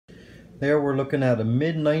There we're looking at a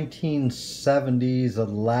mid-1970s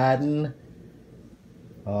Aladdin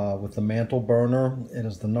with the mantle burner. It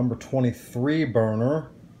is the number 23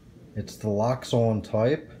 burner. It's the locks on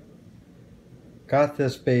type. Got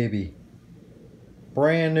this baby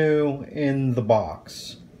brand new in the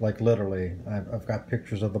box, like literally. I've got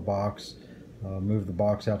pictures of the box. Moved the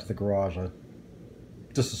box out to the garage. I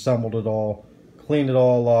disassembled it all, cleaned it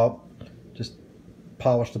all up, just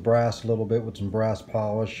polished the brass a little bit with some brass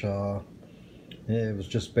polish. It was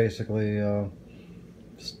just basically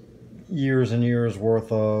just years and years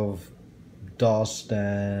worth of dust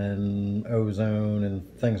and ozone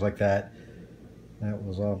and things like that. That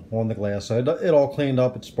was on the glass. So it all cleaned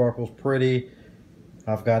up. It sparkles pretty.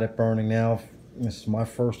 I've got it burning now. This is my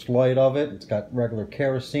first light of it. It's got regular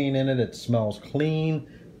kerosene in it. It smells clean.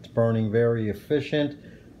 It's burning very efficient.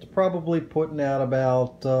 It's probably putting out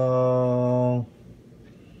about,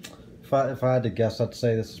 if I had to guess, I'd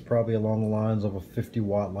say this is probably along the lines of a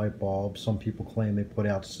 50-watt light bulb. Some people claim they put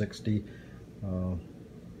out 60.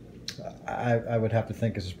 I would have to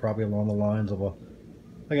think this is probably along the lines of a,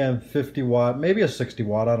 again, 50-watt, maybe a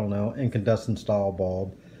 60-watt, I don't know, incandescent style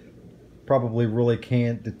bulb. Probably really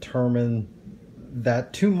can't determine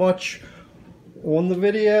that too much on the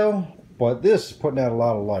video, but this is putting out a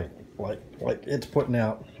lot of light. Like it's putting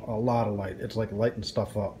out a lot of light. It's like lighting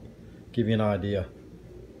stuff up. Give you an idea.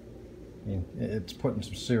 I mean, it's putting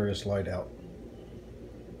some serious light out.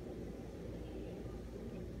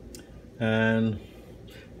 And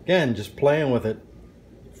again, just playing with it.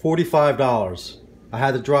 $45. I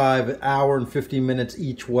had to drive an hour and 50 minutes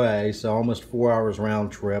each way, so almost 4 hours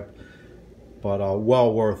round trip. But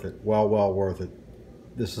well worth it. Well worth it.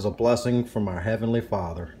 This is a blessing from our Heavenly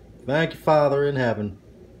Father. Thank you, Father in heaven.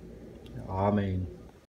 Amen.